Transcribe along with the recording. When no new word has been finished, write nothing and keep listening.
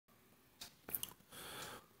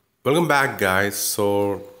Welcome back, guys.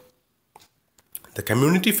 So, the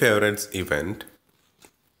community favorites event,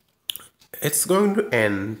 it's going to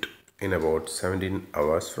end in about 17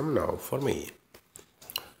 hours from now for me.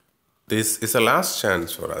 This is a last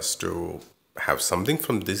chance for us to have something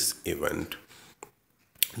from this event.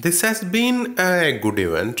 This has been a good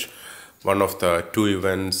event, one of the two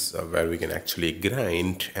events where we can actually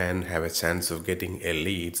grind and have a chance of getting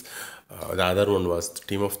elites. The other one was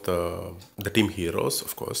the team heroes,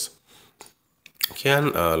 of course.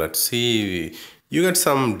 Can let's see. You get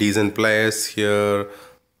some decent players here,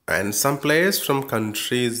 and some players from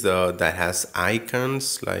countries that has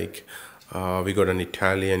icons like we got an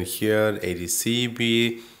Italian here,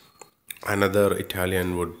 ADCB. Another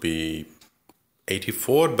Italian would be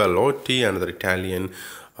 84 Bellotti. Another Italian.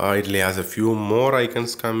 Italy has a few more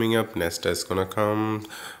icons coming up. Nesta is gonna come.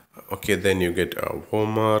 Okay, then you get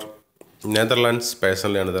Homer. Netherlands,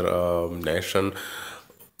 personally another nation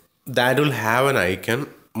that will have an icon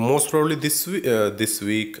most probably this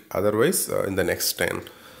week, otherwise in the next 10,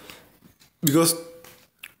 because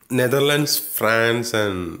Netherlands, France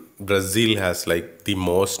and Brazil has like the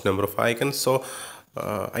most number of icons. So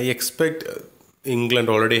I expect England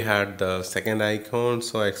already had the second icon,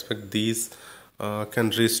 so I expect these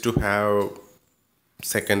countries to have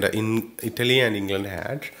second in Italy and England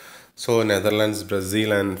had. So Netherlands,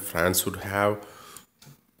 Brazil and France would have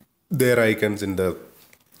their icons in the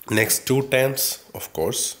next two times, of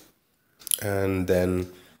course. And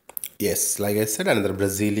then, yes, like I said, another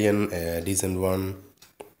Brazilian decent one.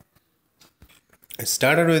 I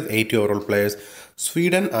started with 80 overall players.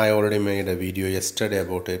 Sweden, I already made a video yesterday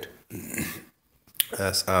about it.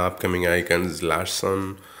 As upcoming icons,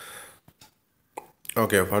 Larsson.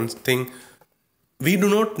 Okay, one thing, we do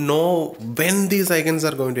not know when these icons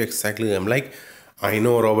are going to exactly come. Like, I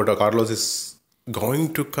know Roberto Carlos is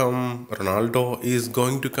going to come, Ronaldo is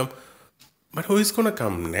going to come, but who is going to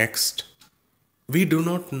come next? We do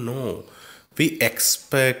not know. We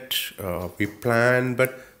expect, we plan,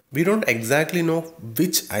 but we don't exactly know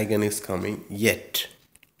which icon is coming yet.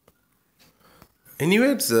 Anyway,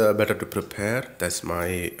 it's better to prepare. That's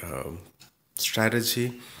my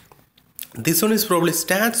strategy. This one is probably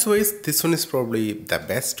stats wise, this one is probably the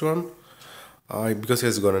best one. Because he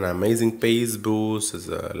has got an amazing pace boost, he's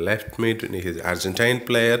a left mid, and he's an Argentine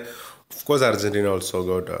player. Of course, Argentina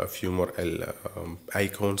also got a few more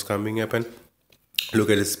icons coming up, and look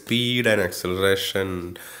at his speed and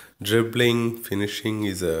acceleration, dribbling, finishing.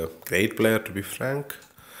 He's a great player, to be frank.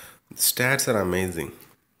 The stats are amazing.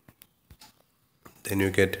 Then you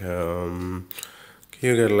get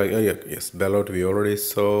like, oh yeah, yes, Bellot we already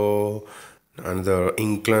saw. Another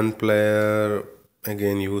England player,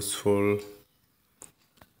 again useful.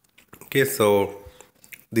 Okay, so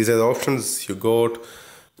these are the options you got.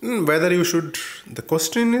 Whether you should, the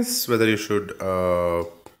question is whether you should,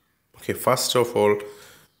 okay, first of all,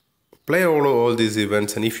 play all these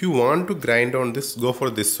events, and if you want to grind on this, go for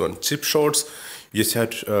this one. Chip shots, you just have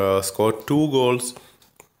to score 2 goals.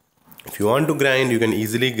 If you want to grind, you can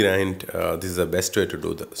easily grind. This is the best way to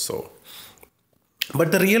do that. So,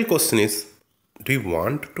 but the real question is, do you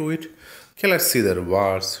want to do it? Okay, let's see the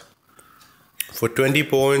rewards. For 20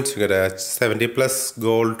 points, you get a 70 plus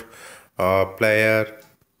gold player.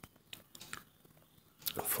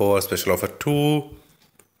 For special offer 2,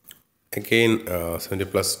 again 70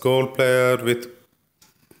 plus gold player with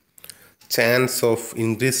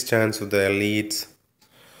increased chance of the elites.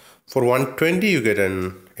 For 120, you get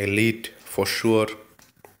an elite for sure.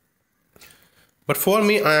 But for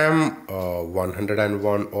me, I am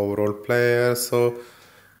 101 overall player, so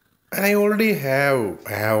and I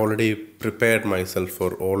have already prepared myself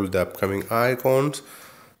for all the upcoming icons.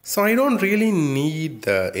 So I don't really need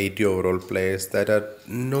the 80 overall players that are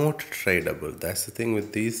not tradable. That's the thing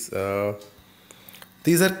with these.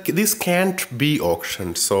 These can't be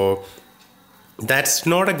auctioned. So that's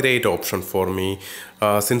not a great option for me.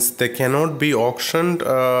 Since they cannot be auctioned,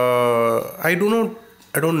 I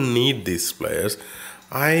don't need these players.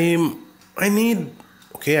 I need,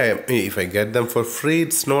 okay, if I get them for free,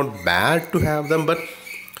 it's not bad to have them, but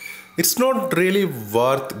it's not really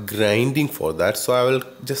worth grinding for that. So I will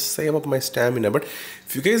just save up my stamina. But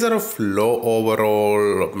if you guys are of low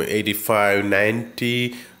overall, 85,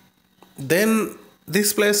 90, then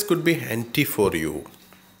this place could be handy for you.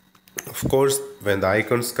 Of course, when the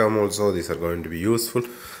icons come also, these are going to be useful.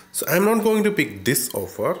 So I'm not going to pick this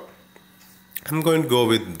offer. I'm going to go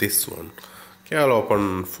with this one. Okay, I'll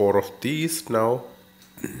open 4 of these now.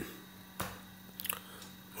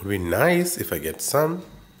 Would be nice if I get some.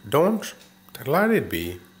 Don't let it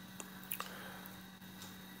be.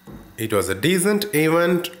 it was a decent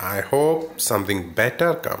event. I hope something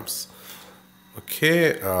better comes. Okay,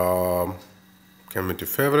 community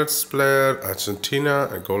favorites player, Argentina,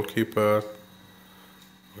 a goalkeeper.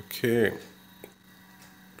 Okay.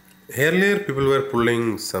 Earlier, people were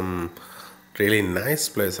pulling some really nice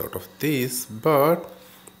players out of these, but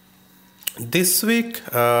this week,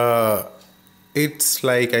 it's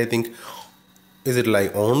like, I think, is it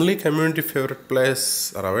like only community favorite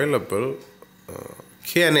players are available?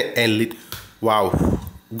 Okay, and elite. Wow,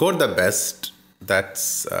 got the best.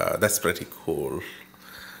 That's pretty cool.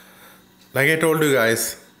 Like I told you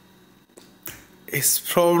guys, it's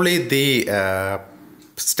probably the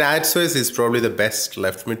stats wise is probably the best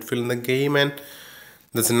left midfield in the game, and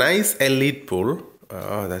there's a nice elite pool.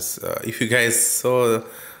 That's if you guys saw.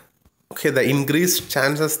 Okay, the increased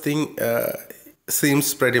chances thing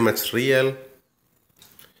seems pretty much real.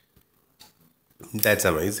 That's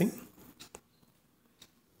amazing.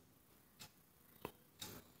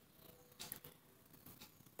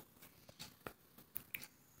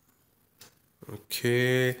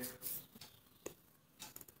 Okay.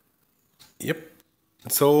 Yep.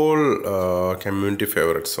 It's all community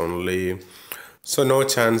favorites only. So no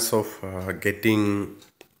chance of getting,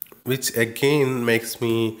 which again makes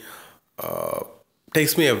me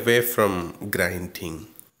takes me away from grinding.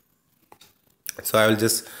 So I will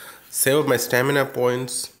just save up my stamina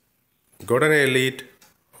points, go to an elite,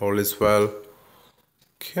 all is well.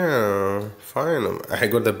 Okay, fine. I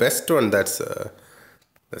got the best one. That's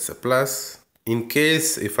a plus. In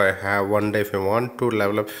case if I have one day if I want to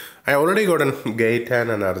level up, I already got an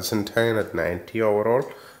Gaitan and Argentine at 90 overall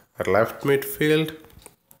at left midfield.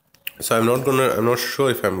 So I'm not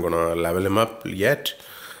sure if I'm gonna level him up yet.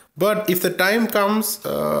 But if the time comes,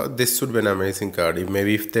 this should be an amazing card.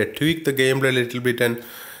 Maybe if they tweak the gameplay a little bit, and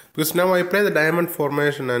because now I play the diamond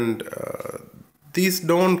formation and these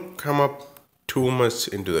don't come up too much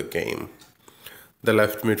into the game. The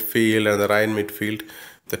left midfield and the right midfield.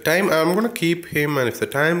 The time I'm gonna keep him, and if the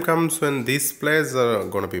time comes when these players are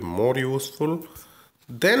gonna be more useful,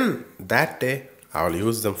 then that day I'll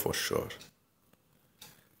use them for sure.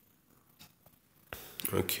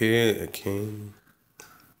 Okay, again.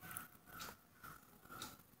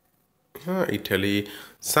 Yeah, Italy.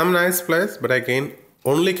 Some nice players, but again,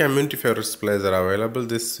 only community favorites players are available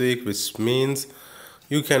this week, which means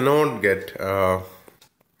you cannot get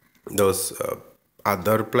those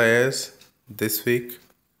other players this week.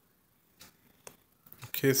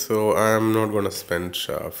 Okay, so I'm not gonna spend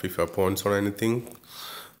FIFA points on anything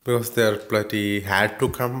because they're plenty hard to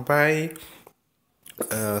come by.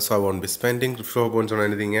 So I won't be spending FIFA points on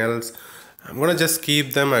anything else. I'm gonna just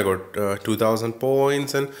keep them. I got 2000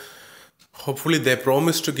 points, and hopefully they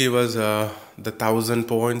promise to give us the 1000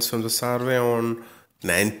 points from the survey on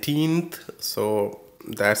 19th. So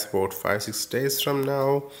that's about 5-6 days from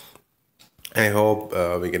now. I hope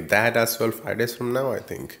we get that as well 5 days from now, I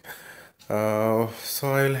think. So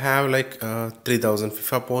I'll have like 3000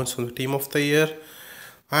 FIFA points from the team of the year.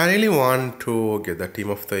 I really want to get the team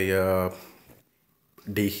of the year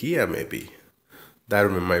De Gea maybe. That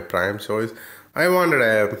would be my prime choice. I wanted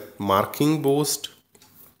a marking boost.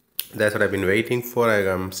 That's what I've been waiting for. I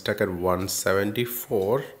am stuck at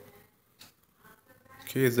 174.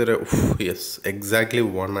 Okay, is there a... Oof, yes, exactly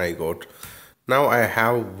one I got. Now I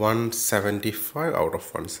have 175 out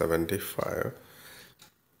of 175.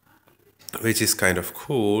 Which is kind of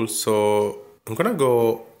cool. So I'm gonna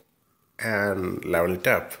go and level it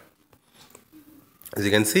up. As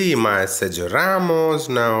you can see, my Sergio Ramos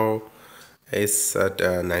now is at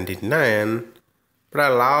 99, but I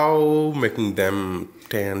love making them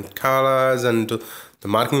 10 colors, and the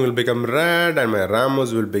marking will become red and my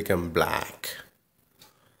Ramos will become black.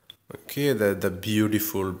 Okay, the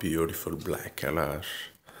beautiful black color.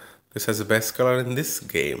 This is the best color in this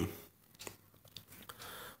game.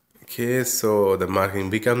 Okay, so the marking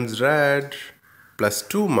becomes red,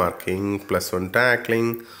 +2 marking, +1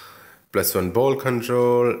 tackling, +1 ball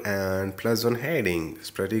control, and +1 heading.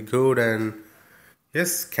 It's pretty good. And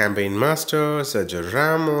yes, campaign master Sergio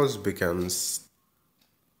Ramos becomes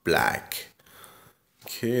black.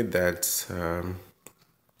 Okay, that's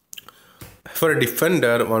for a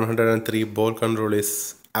defender. 103 ball control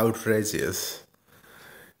is outrageous.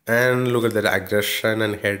 And look at that aggression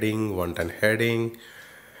and heading, 110 heading.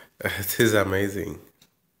 This is amazing.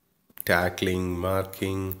 Tackling,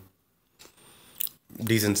 marking,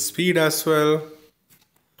 decent speed as well.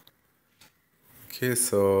 Okay,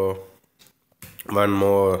 so one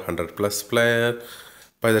more 100+ player.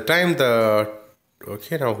 By the time the...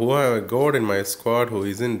 Okay, now who have I got in my squad who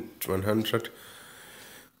isn't 100?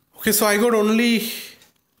 Okay, so I got only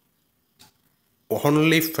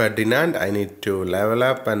only Ferdinand. I need to level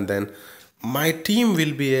up, and then my team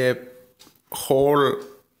will be a whole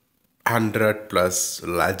 100 plus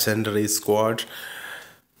legendary squad.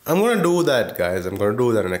 I'm gonna do that, guys. I'm gonna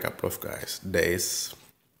do that in a couple of days.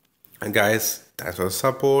 And guys, thanks for the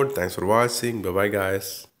support. Thanks for watching. Bye bye,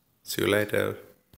 guys. See you later.